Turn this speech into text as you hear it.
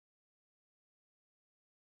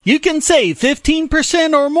You can save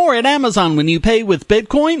 15% or more at Amazon when you pay with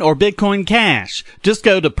Bitcoin or Bitcoin Cash. Just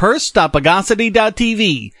go to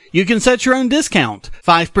purse.bogosity.tv. You can set your own discount.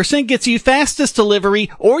 5% gets you fastest delivery,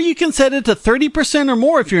 or you can set it to 30% or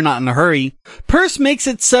more if you're not in a hurry. Purse makes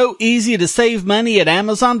it so easy to save money at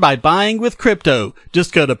Amazon by buying with crypto.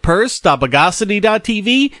 Just go to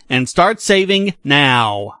purse.bogosity.tv and start saving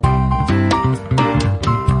now.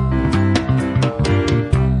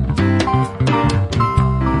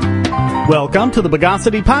 Welcome to the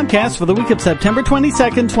Bogosity Podcast for the week of September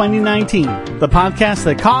 22nd, 2019. The podcast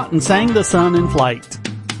that caught and sang the sun in flight.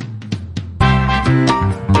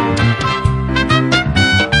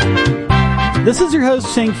 This is your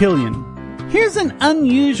host, Shane Killian. Here's an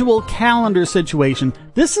unusual calendar situation.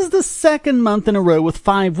 This is the second month in a row with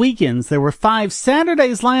 5 weekends. There were 5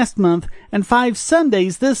 Saturdays last month and 5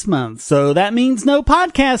 Sundays this month. So that means no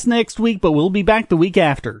podcast next week, but we'll be back the week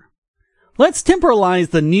after. Let's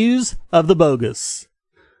temporalize the news of the bogus.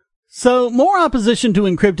 So, more opposition to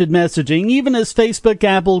encrypted messaging, even as Facebook,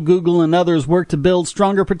 Apple, Google, and others work to build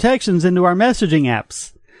stronger protections into our messaging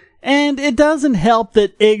apps. And it doesn't help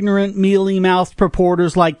that ignorant, mealy-mouthed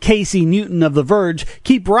purporters like Casey Newton of The Verge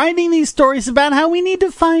keep writing these stories about how we need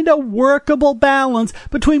to find a workable balance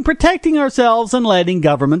between protecting ourselves and letting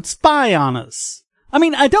government spy on us. I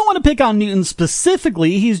mean, I don't want to pick on Newton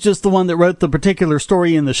specifically. He's just the one that wrote the particular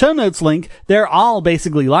story in the show notes link. They're all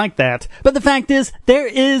basically like that. But the fact is, there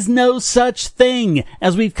is no such thing,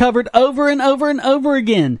 as we've covered over and over and over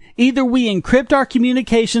again. Either we encrypt our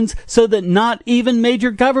communications so that not even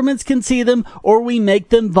major governments can see them, or we make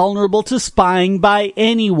them vulnerable to spying by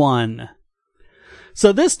anyone.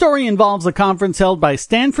 So this story involves a conference held by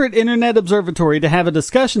Stanford Internet Observatory to have a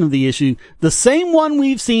discussion of the issue, the same one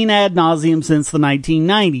we've seen ad nauseum since the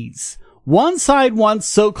 1990s. One side wants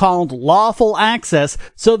so-called lawful access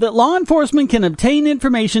so that law enforcement can obtain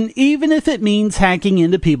information even if it means hacking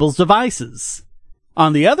into people's devices.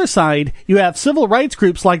 On the other side, you have civil rights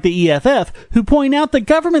groups like the EFF who point out that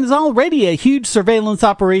government is already a huge surveillance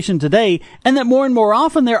operation today, and that more and more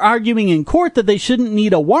often they're arguing in court that they shouldn't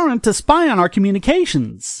need a warrant to spy on our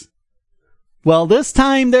communications. Well, this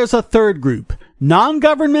time there's a third group,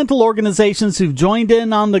 non-governmental organizations who've joined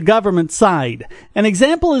in on the government side. An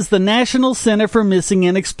example is the National Center for Missing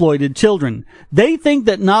and Exploited Children. They think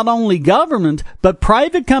that not only government, but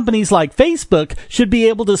private companies like Facebook should be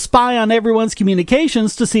able to spy on everyone's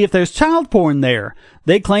communications to see if there's child porn there.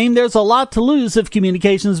 They claim there's a lot to lose if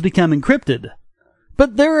communications become encrypted.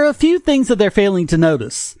 But there are a few things that they're failing to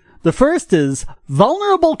notice. The first is,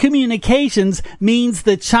 vulnerable communications means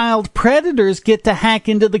that child predators get to hack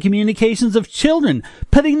into the communications of children,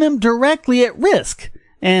 putting them directly at risk.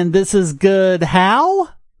 And this is good how?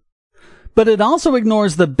 But it also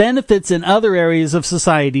ignores the benefits in other areas of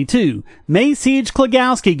society too. May Siege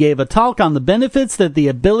Klagowski gave a talk on the benefits that the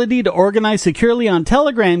ability to organize securely on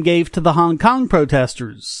Telegram gave to the Hong Kong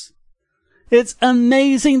protesters. It's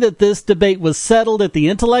amazing that this debate was settled at the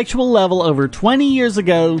intellectual level over 20 years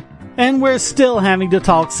ago, and we're still having to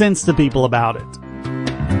talk sense to people about it.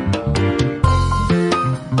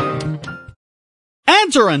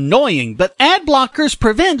 Ads are annoying, but ad blockers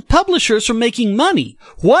prevent publishers from making money.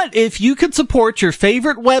 What if you could support your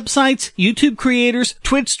favorite websites, YouTube creators,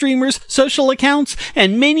 Twitch streamers, social accounts,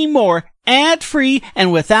 and many more ad-free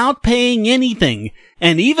and without paying anything,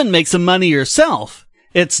 and even make some money yourself?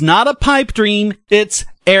 It's not a pipe dream, it's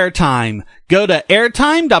airtime. Go to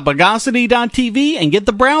airtime.bogosity.tv and get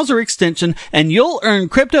the browser extension, and you'll earn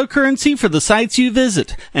cryptocurrency for the sites you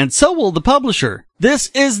visit, and so will the publisher.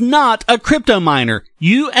 This is not a crypto miner.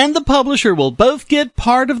 You and the publisher will both get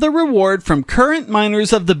part of the reward from current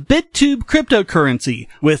miners of the BitTube cryptocurrency,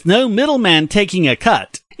 with no middleman taking a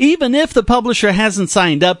cut. Even if the publisher hasn't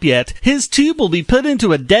signed up yet, his tube will be put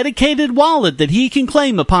into a dedicated wallet that he can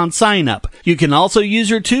claim upon sign up. You can also use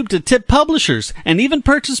your tube to tip publishers and even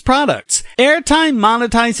purchase products. Airtime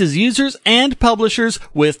monetizes users and publishers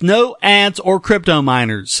with no ads or crypto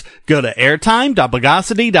miners. Go to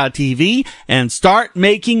airtime.bogosity.tv and start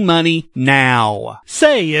making money now.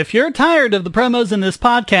 Say, if you're tired of the promos in this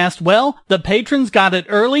podcast, well, the patrons got it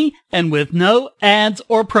early and with no ads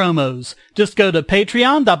or promos. Just go to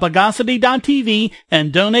patreon.bogosity.tv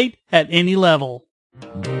and donate at any level.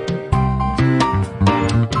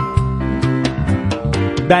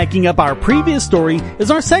 Backing up our previous story is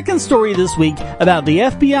our second story this week about the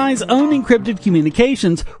FBI's own encrypted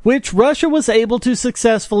communications, which Russia was able to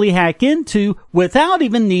successfully hack into without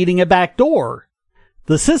even needing a backdoor.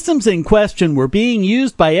 The systems in question were being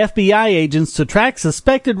used by FBI agents to track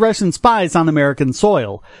suspected Russian spies on American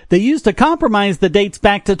soil. They used to compromise the dates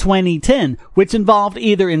back to 2010, which involved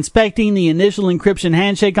either inspecting the initial encryption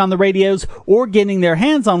handshake on the radios or getting their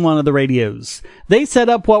hands on one of the radios. They set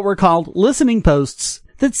up what were called listening posts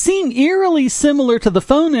that seem eerily similar to the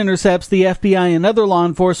phone intercepts the FBI and other law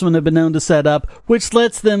enforcement have been known to set up, which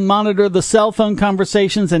lets them monitor the cell phone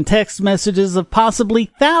conversations and text messages of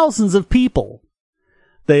possibly thousands of people.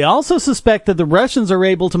 They also suspect that the Russians are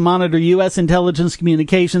able to monitor U.S. intelligence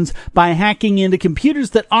communications by hacking into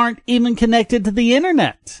computers that aren't even connected to the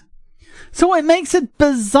internet. So it makes it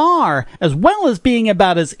bizarre, as well as being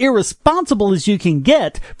about as irresponsible as you can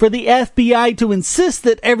get, for the FBI to insist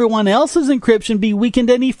that everyone else's encryption be weakened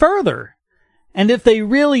any further. And if they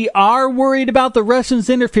really are worried about the Russians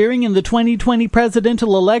interfering in the 2020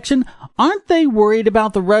 presidential election, aren't they worried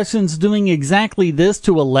about the Russians doing exactly this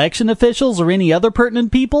to election officials or any other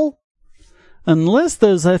pertinent people? Unless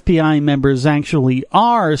those FBI members actually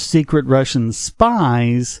are secret Russian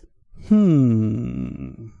spies.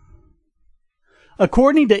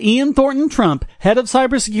 According to Ian Thornton Trump, head of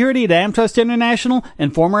cybersecurity at AmTrust International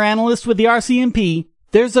and former analyst with the RCMP,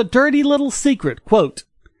 there's a dirty little secret, quote,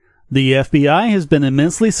 "The FBI has been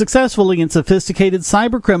immensely successful against sophisticated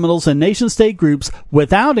cybercriminals and nation-state groups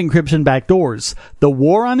without encryption backdoors. The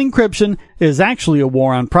war on encryption is actually a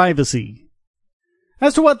war on privacy."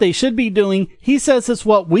 As to what they should be doing, he says it's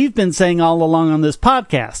what we've been saying all along on this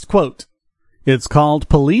podcast, quote, "It's called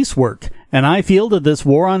police work, and I feel that this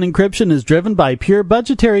war on encryption is driven by pure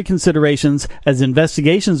budgetary considerations as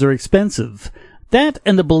investigations are expensive. That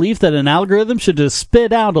and the belief that an algorithm should just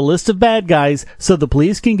spit out a list of bad guys so the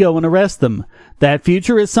police can go and arrest them. That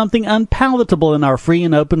future is something unpalatable in our free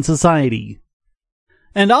and open society."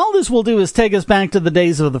 And all this will do is take us back to the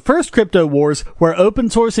days of the first crypto wars, where open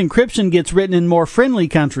source encryption gets written in more friendly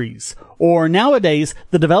countries. Or nowadays,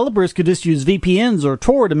 the developers could just use VPNs or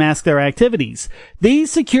Tor to mask their activities.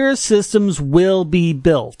 These secure systems will be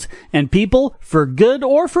built, and people, for good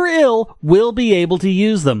or for ill, will be able to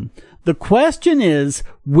use them. The question is,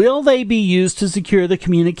 will they be used to secure the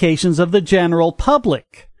communications of the general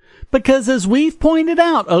public? Because as we've pointed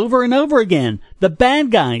out over and over again, the bad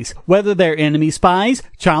guys, whether they're enemy spies,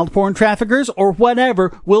 child porn traffickers, or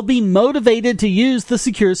whatever, will be motivated to use the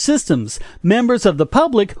secure systems. Members of the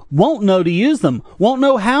public won't know to use them, won't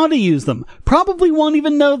know how to use them, probably won't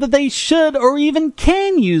even know that they should or even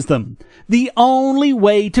can use them. The only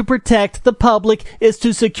way to protect the public is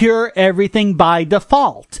to secure everything by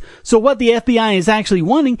default. So what the FBI is actually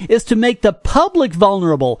wanting is to make the public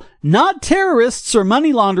vulnerable, not terrorists or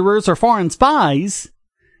money launderers or foreign spies.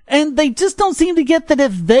 And they just don't seem to get that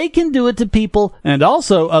if they can do it to people, and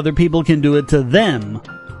also other people can do it to them.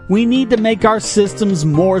 We need to make our systems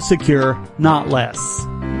more secure, not less.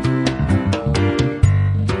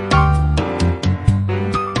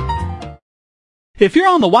 If you're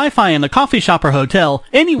on the Wi-Fi in a coffee shop or hotel,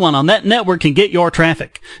 anyone on that network can get your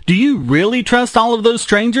traffic. Do you really trust all of those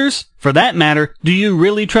strangers? For that matter, do you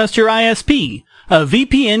really trust your ISP? A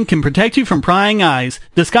VPN can protect you from prying eyes,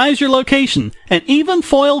 disguise your location, and even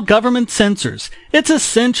foil government censors. It's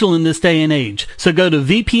essential in this day and age, so go to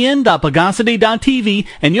vpn.bogosity.tv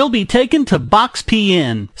and you'll be taken to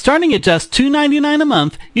BoxPN. Starting at just $2.99 a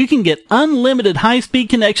month, you can get unlimited high-speed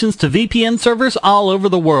connections to VPN servers all over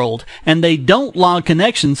the world, and they don't log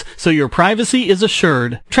connections, so your privacy is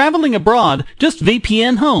assured. Traveling abroad, just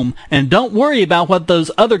VPN home, and don't worry about what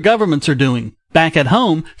those other governments are doing. Back at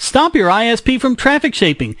home, stop your ISP from traffic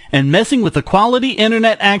shaping and messing with the quality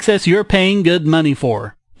internet access you're paying good money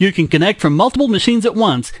for. You can connect from multiple machines at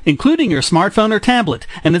once, including your smartphone or tablet,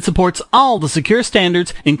 and it supports all the secure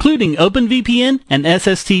standards, including OpenVPN and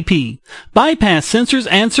SSTP. Bypass censors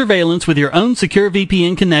and surveillance with your own secure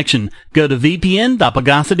VPN connection. Go to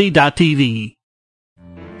vpn.bogosity.tv.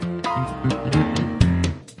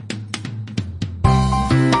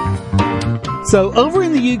 So over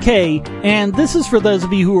in the UK, and this is for those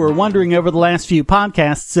of you who are wondering over the last few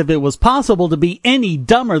podcasts if it was possible to be any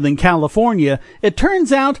dumber than California, it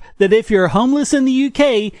turns out that if you're homeless in the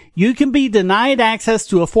UK, you can be denied access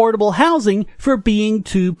to affordable housing for being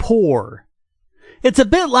too poor. It's a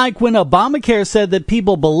bit like when Obamacare said that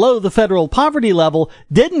people below the federal poverty level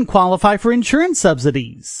didn't qualify for insurance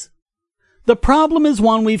subsidies. The problem is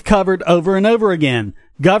one we've covered over and over again.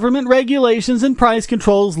 Government regulations and price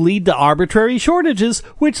controls lead to arbitrary shortages,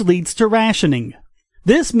 which leads to rationing.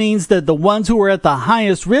 This means that the ones who are at the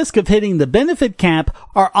highest risk of hitting the benefit cap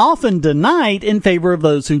are often denied in favor of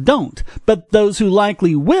those who don't. But those who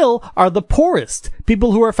likely will are the poorest,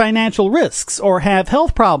 people who are financial risks, or have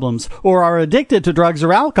health problems, or are addicted to drugs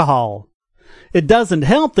or alcohol. It doesn't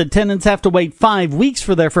help that tenants have to wait 5 weeks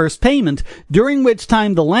for their first payment, during which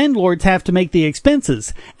time the landlords have to make the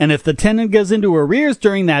expenses, and if the tenant goes into arrears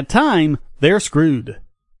during that time, they're screwed.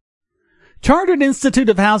 Chartered Institute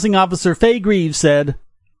of Housing officer Faye Greaves said,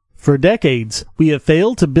 "For decades, we have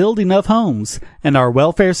failed to build enough homes, and our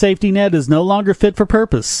welfare safety net is no longer fit for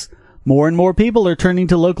purpose. More and more people are turning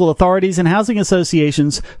to local authorities and housing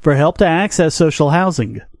associations for help to access social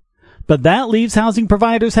housing. But that leaves housing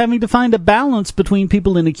providers having to find a balance between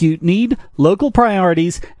people in acute need, local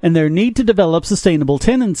priorities, and their need to develop sustainable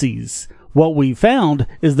tenancies. What we found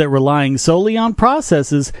is that relying solely on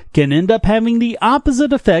processes can end up having the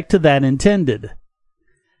opposite effect to that intended."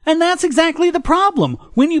 And that's exactly the problem.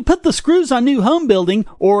 When you put the screws on new home building,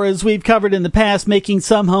 or as we've covered in the past, making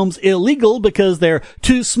some homes illegal because they're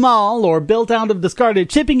too small or built out of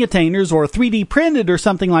discarded shipping containers or 3D printed or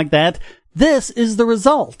something like that, this is the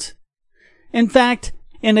result. In fact,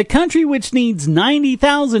 in a country which needs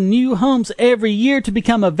 90,000 new homes every year to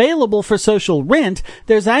become available for social rent,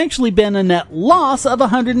 there's actually been a net loss of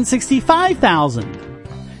 165,000.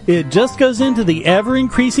 It just goes into the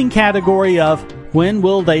ever-increasing category of, when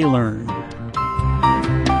will they learn?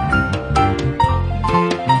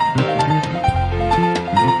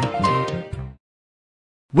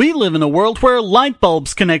 We live in a world where light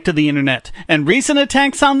bulbs connect to the internet, and recent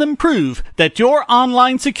attacks on them prove that your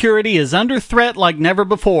online security is under threat like never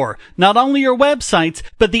before. Not only your websites,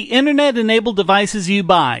 but the internet-enabled devices you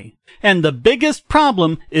buy. And the biggest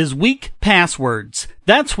problem is weak passwords.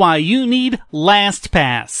 That's why you need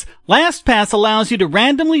LastPass. LastPass allows you to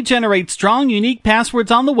randomly generate strong, unique passwords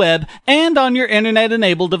on the web and on your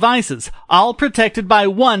internet-enabled devices, all protected by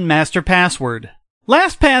one master password.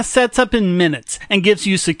 LastPass sets up in minutes and gives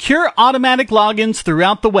you secure automatic logins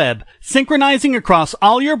throughout the web, synchronizing across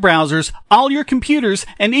all your browsers, all your computers,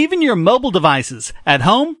 and even your mobile devices, at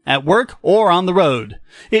home, at work, or on the road.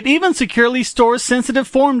 It even securely stores sensitive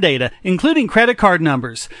form data, including credit card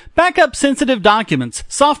numbers, backup sensitive documents,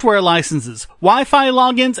 software licenses, Wi-Fi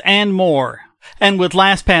logins, and more. And with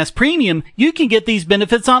LastPass Premium, you can get these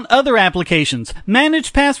benefits on other applications,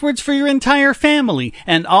 manage passwords for your entire family,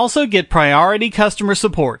 and also get priority customer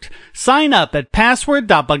support. Sign up at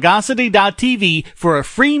password.bogosity.tv for a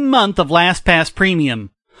free month of LastPass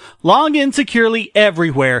Premium. Log in securely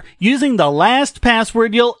everywhere using the last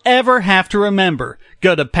password you'll ever have to remember.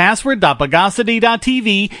 Go to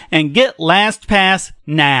password.bogosity.tv and get LastPass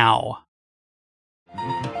now.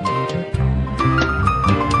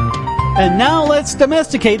 And now let's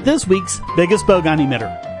domesticate this week's biggest bogon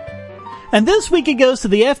emitter. And this week it goes to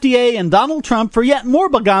the FDA and Donald Trump for yet more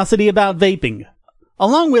bogosity about vaping.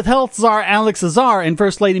 Along with health czar Alex Azar and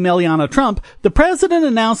First Lady Melania Trump, the president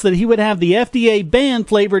announced that he would have the FDA ban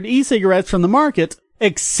flavored e-cigarettes from the market,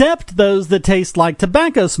 except those that taste like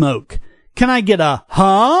tobacco smoke. Can I get a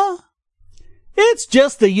huh? It's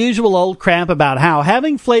just the usual old crap about how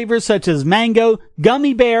having flavors such as mango,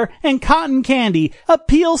 gummy bear, and cotton candy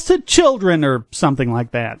appeals to children or something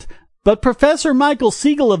like that. But Professor Michael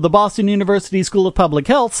Siegel of the Boston University School of Public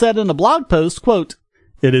Health said in a blog post, quote,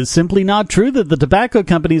 "It is simply not true that the tobacco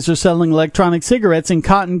companies are selling electronic cigarettes in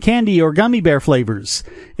cotton candy or gummy bear flavors.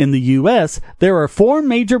 In the U.S., there are 4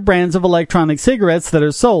 major brands of electronic cigarettes that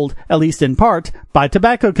are sold, at least in part, by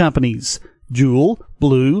tobacco companies: Juul,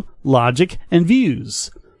 Blue, Logic, and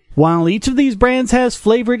Vuse. While each of these brands has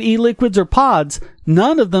flavored e-liquids or pods,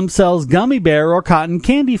 none of them sells gummy bear or cotton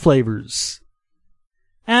candy flavors."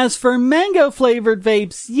 As for mango-flavored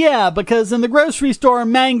vapes, yeah, because in the grocery store,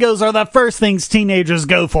 mangoes are the first things teenagers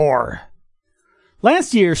go for.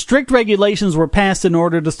 Last year, strict regulations were passed in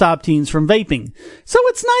order to stop teens from vaping, so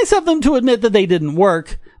it's nice of them to admit that they didn't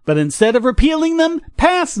work. But instead of repealing them,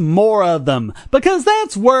 pass more of them, because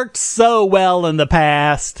that's worked so well in the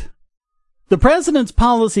past. The president's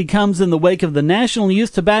policy comes in the wake of the National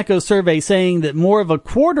Youth Tobacco Survey saying that more of a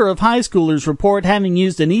quarter of high schoolers report having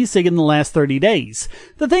used an e-cig in the last 30 days.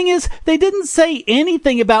 The thing is, they didn't say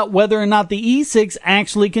anything about whether or not the e-cigs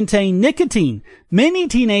actually contain nicotine. Many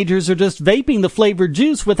teenagers are just vaping the flavored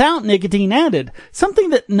juice without nicotine added, something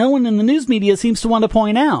that no one in the news media seems to want to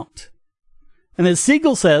point out. And as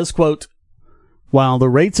Siegel says, quote, "While the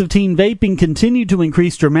rates of teen vaping continue to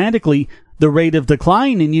increase dramatically, the rate of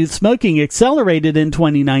decline in youth smoking accelerated in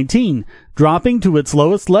 2019, dropping to its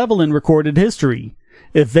lowest level in recorded history.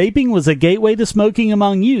 If vaping was a gateway to smoking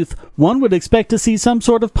among youth, one would expect to see some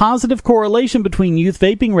sort of positive correlation between youth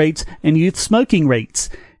vaping rates and youth smoking rates.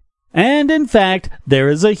 And in fact, there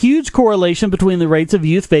is a huge correlation between the rates of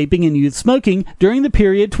youth vaping and youth smoking during the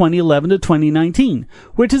period 2011 to 2019,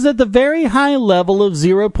 which is at the very high level of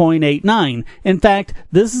 0.89. In fact,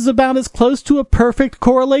 this is about as close to a perfect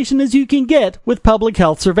correlation as you can get with public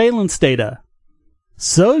health surveillance data.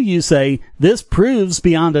 So you say, this proves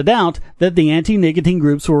beyond a doubt that the anti-nicotine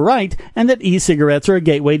groups were right and that e-cigarettes are a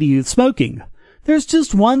gateway to youth smoking. There's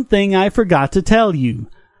just one thing I forgot to tell you.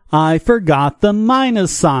 I forgot the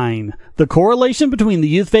minus sign. The correlation between the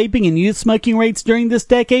youth vaping and youth smoking rates during this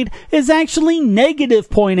decade is actually negative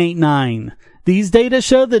 0.89. These data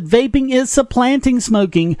show that vaping is supplanting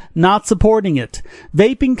smoking, not supporting it.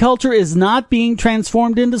 Vaping culture is not being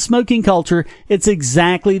transformed into smoking culture. It's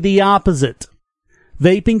exactly the opposite.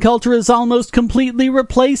 Vaping culture is almost completely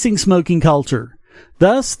replacing smoking culture.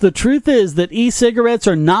 Thus, the truth is that e-cigarettes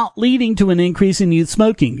are not leading to an increase in youth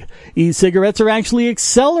smoking. E-cigarettes are actually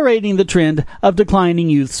accelerating the trend of declining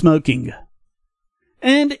youth smoking.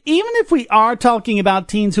 And even if we are talking about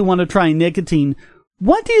teens who want to try nicotine,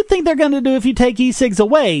 what do you think they're going to do if you take e-cigs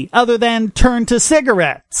away, other than turn to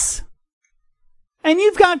cigarettes? And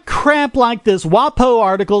you've got crap like this WAPO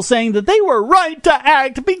article saying that they were right to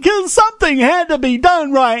act because something had to be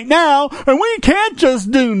done right now, and we can't just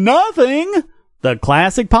do nothing. The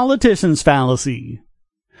classic politician's fallacy.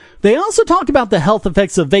 They also talk about the health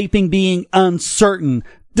effects of vaping being uncertain,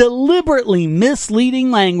 deliberately misleading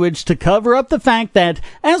language to cover up the fact that,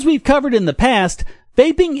 as we've covered in the past,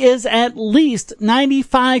 vaping is at least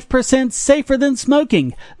 95% safer than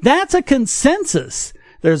smoking. That's a consensus.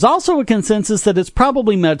 There's also a consensus that it's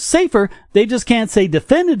probably much safer, they just can't say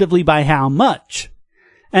definitively by how much.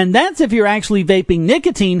 And that's if you're actually vaping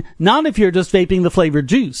nicotine, not if you're just vaping the flavored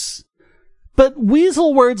juice. But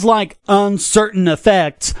weasel words like uncertain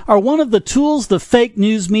effects are one of the tools the fake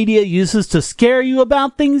news media uses to scare you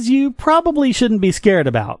about things you probably shouldn't be scared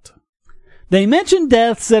about. They mention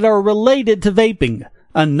deaths that are related to vaping.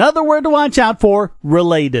 Another word to watch out for,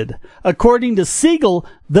 related. According to Siegel,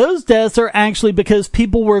 those deaths are actually because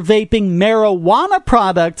people were vaping marijuana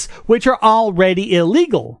products which are already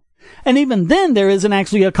illegal. And even then there isn't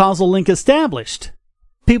actually a causal link established.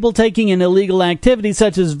 People taking an illegal activity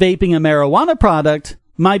such as vaping a marijuana product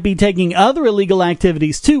might be taking other illegal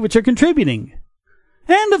activities too which are contributing.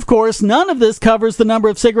 And of course, none of this covers the number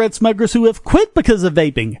of cigarette smokers who have quit because of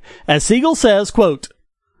vaping. As Siegel says, quote,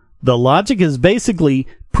 "The logic is basically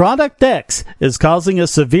product X is causing a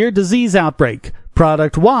severe disease outbreak.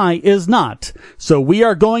 Product Y is not. So we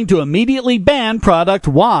are going to immediately ban product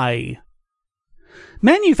Y."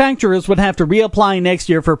 Manufacturers would have to reapply next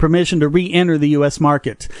year for permission to re-enter the U.S.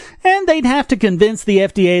 market. And they'd have to convince the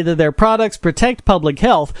FDA that their products protect public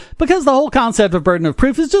health because the whole concept of burden of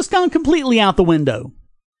proof has just gone completely out the window.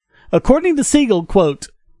 According to Siegel, quote,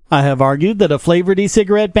 "I have argued that a flavored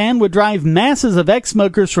e-cigarette ban would drive masses of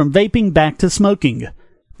ex-smokers from vaping back to smoking.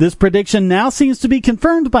 This prediction now seems to be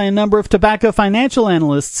confirmed by a number of tobacco financial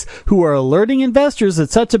analysts who are alerting investors that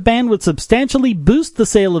such a ban would substantially boost the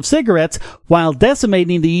sale of cigarettes while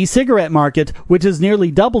decimating the e-cigarette market, which has nearly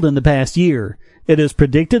doubled in the past year. It is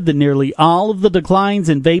predicted that nearly all of the declines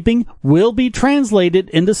in vaping will be translated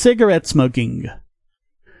into cigarette smoking."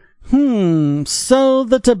 So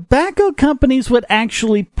the tobacco companies would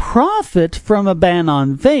actually profit from a ban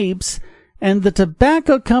on vapes, and the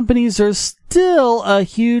tobacco companies are still a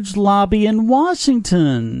huge lobby in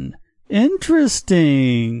Washington.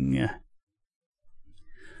 Interesting.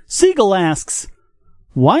 Siegel asks,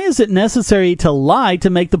 why is it necessary to lie to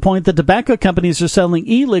make the point that tobacco companies are selling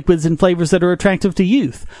e-liquids in flavors that are attractive to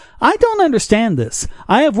youth? I don't understand this.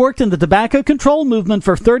 I have worked in the tobacco control movement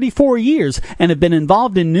for 34 years and have been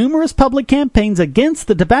involved in numerous public campaigns against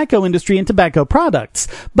the tobacco industry and tobacco products,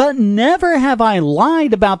 but never have I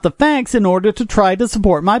lied about the facts in order to try to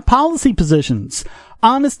support my policy positions.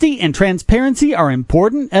 Honesty and transparency are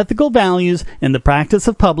important ethical values in the practice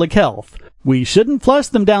of public health. We shouldn't flush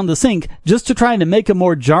them down the sink just to try to make a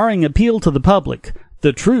more jarring appeal to the public.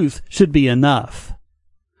 The truth should be enough.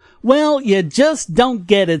 Well, you just don't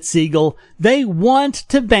get it, Siegel. They want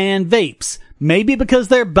to ban vapes. Maybe because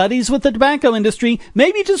they're buddies with the tobacco industry,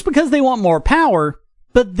 maybe just because they want more power,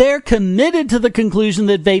 but they're committed to the conclusion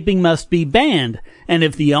that vaping must be banned. And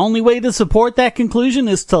if the only way to support that conclusion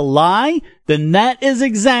is to lie, then that is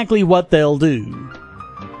exactly what they'll do.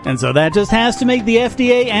 And so that just has to make the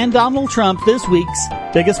FDA and Donald Trump this week's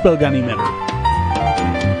biggest bogon emitter.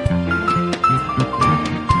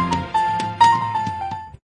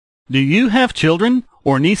 Do you have children,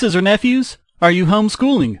 or nieces or nephews? Are you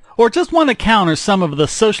homeschooling, or just want to counter some of the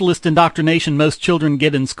socialist indoctrination most children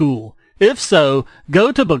get in school? If so,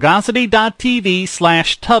 go to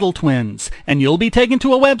bogosity.tv/TuttleTwins, and you'll be taken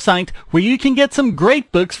to a website where you can get some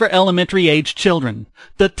great books for elementary-aged children.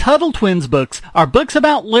 The Tuttle Twins books are books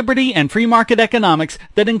about liberty and free market economics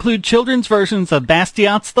that include children's versions of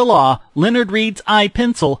Bastiat's The Law, Leonard Read's I,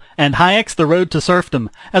 Pencil, and Hayek's The Road to Serfdom,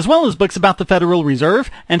 as well as books about the Federal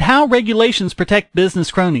Reserve and how regulations protect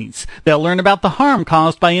business cronies. They'll learn about the harm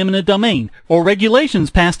caused by eminent domain, or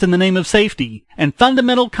regulations passed in the name of safety, and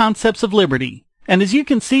fundamental concepts of liberty. And as you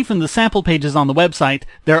can see from the sample pages on the website,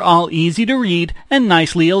 they're all easy to read and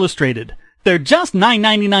nicely illustrated. They're just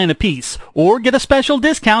 $9.99 a piece, or get a special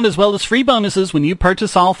discount as well as free bonuses when you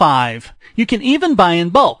purchase all 5. You can even buy in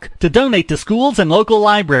bulk to donate to schools and local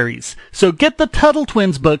libraries. So get the Tuttle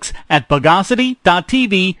Twins books at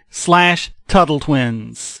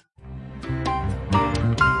bogosity.tv/TuttleTwins.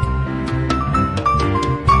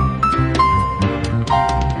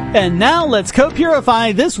 And now let's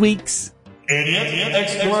co-purify this week's Idiot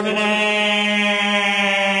Extraordinaire.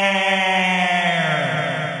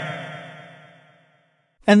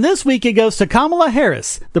 And this week it goes to Kamala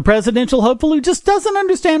Harris, the presidential hopeful who just doesn't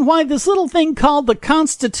understand why this little thing called the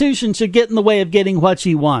Constitution should get in the way of getting what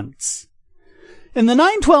she wants. In the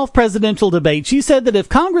 9/12 presidential debate, she said that if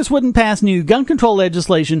Congress wouldn't pass new gun control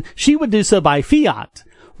legislation, she would do so by fiat.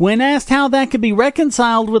 When asked how that could be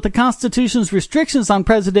reconciled with the Constitution's restrictions on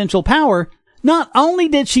presidential power, not only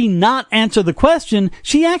did she not answer the question,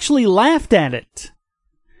 she actually laughed at it.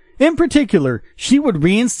 In particular, she would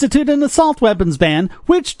reinstitute an assault weapons ban,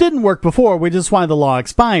 which didn't work before, which is why the law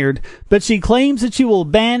expired, but she claims that she will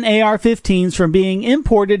ban AR-15s from being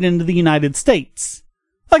imported into the United States.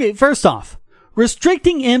 Okay, first off,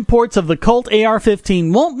 restricting imports of the Colt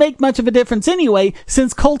AR-15 won't make much of a difference anyway,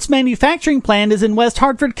 since Colt's manufacturing plant is in West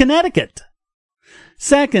Hartford, Connecticut.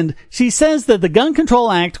 Second, she says that the Gun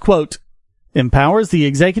Control Act, quote, empowers the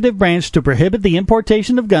executive branch to prohibit the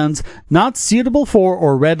importation of guns not suitable for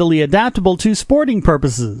or readily adaptable to sporting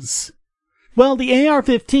purposes. Well, the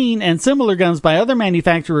AR-15 and similar guns by other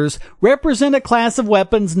manufacturers represent a class of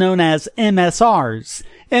weapons known as MSRs.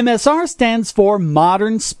 MSR stands for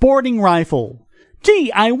Modern Sporting Rifle.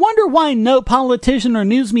 Gee, I wonder why no politician or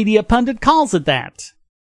news media pundit calls it that.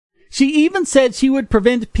 She even said she would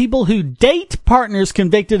prevent people who date partners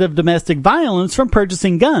convicted of domestic violence from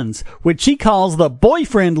purchasing guns, which she calls the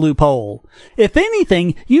boyfriend loophole. If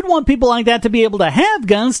anything, you'd want people like that to be able to have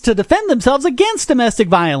guns to defend themselves against domestic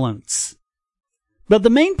violence. But the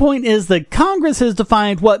main point is that Congress has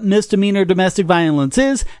defined what misdemeanor domestic violence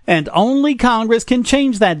is, and only Congress can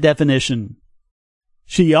change that definition.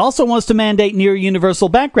 She also wants to mandate near universal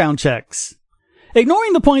background checks.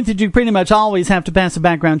 Ignoring the point that you pretty much always have to pass a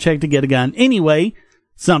background check to get a gun anyway,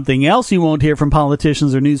 something else you won't hear from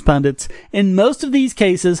politicians or news pundits, in most of these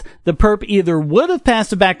cases, the perp either would have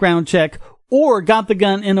passed a background check or got the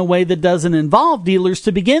gun in a way that doesn't involve dealers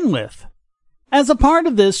to begin with. As a part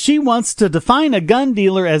of this, she wants to define a gun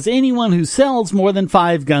dealer as anyone who sells more than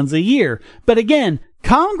 5 guns a year. But again,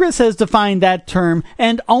 Congress has defined that term,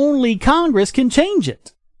 and only Congress can change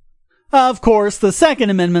it. Of course, the Second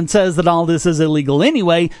Amendment says that all this is illegal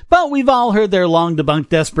anyway, but we've all heard their long-debunked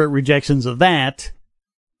desperate rejections of that.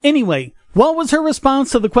 Anyway, what was her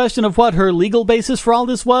response to the question of what her legal basis for all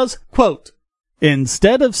this was? Quote,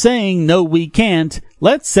 instead of saying, no, we can't,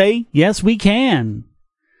 let's say, yes, we can.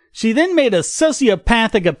 She then made a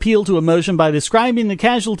sociopathic appeal to emotion by describing the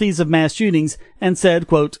casualties of mass shootings and said,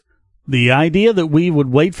 quote, the idea that we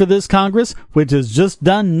would wait for this Congress, which has just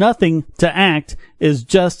done nothing to act,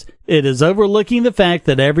 it is overlooking the fact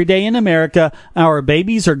that every day in America, our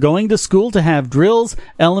babies are going to school to have drills,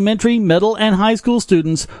 elementary, middle, and high school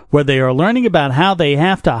students, where they are learning about how they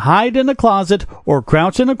have to hide in a closet or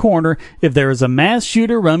crouch in a corner if there is a mass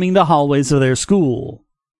shooter roaming the hallways of their school.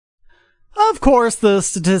 Of course, the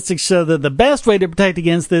statistics show that the best way to protect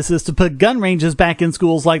against this is to put gun ranges back in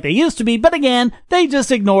schools like they used to be, but again, they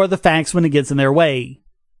just ignore the facts when it gets in their way.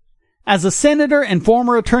 As a senator and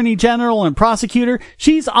former attorney general and prosecutor,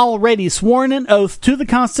 she's already sworn an oath to the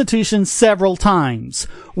Constitution several times.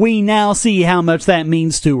 We now see how much that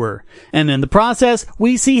means to her. And in the process,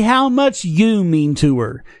 we see how much you mean to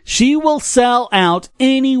her. She will sell out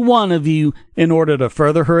any one of you in order to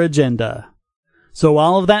further her agenda. So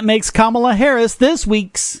all of that makes Kamala Harris this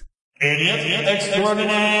week's Idiot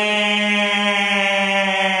Extraordinaire.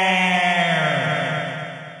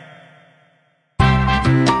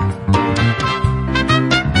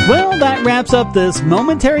 Well, that that wraps up this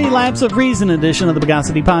momentary lapse of reason edition of the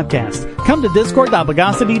Bogosity podcast. Come to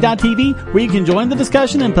discord.bogosity.tv where you can join the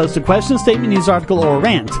discussion and post a question, statement, news article, or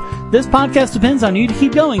rant. This podcast depends on you to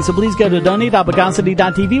keep going, so please go to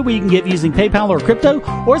donate.bogosity.tv where you can give using PayPal or crypto,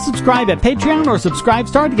 or subscribe at Patreon or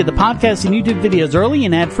Subscribestar to get the podcast and YouTube videos early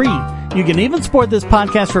and ad-free. You can even support this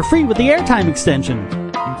podcast for free with the airtime extension.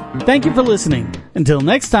 Thank you for listening. Until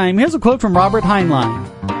next time, here's a quote from Robert Heinlein.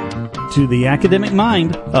 To the academic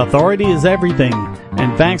mind, authority is everything,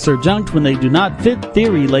 and facts are junked when they do not fit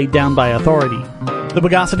theory laid down by authority. The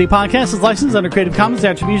Bogosity Podcast is licensed under Creative Commons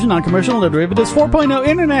Attribution Non-Commercial No Derivatives 4.0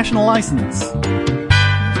 International License.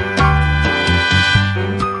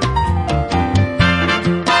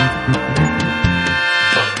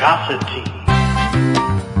 Bogosity.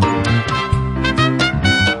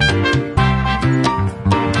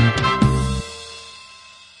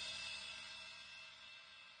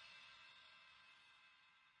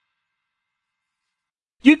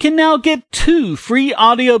 You can now get 2 free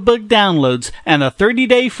audiobook downloads and a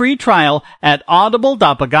 30-day free trial at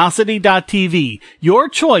audible.bogosity.tv. Your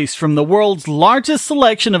choice from the world's largest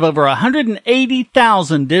selection of over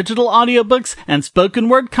 180,000 digital audiobooks and spoken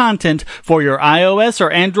word content for your iOS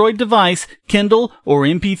or Android device, Kindle, or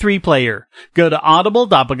MP3 player. Go to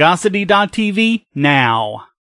audible.bogosity.tv now.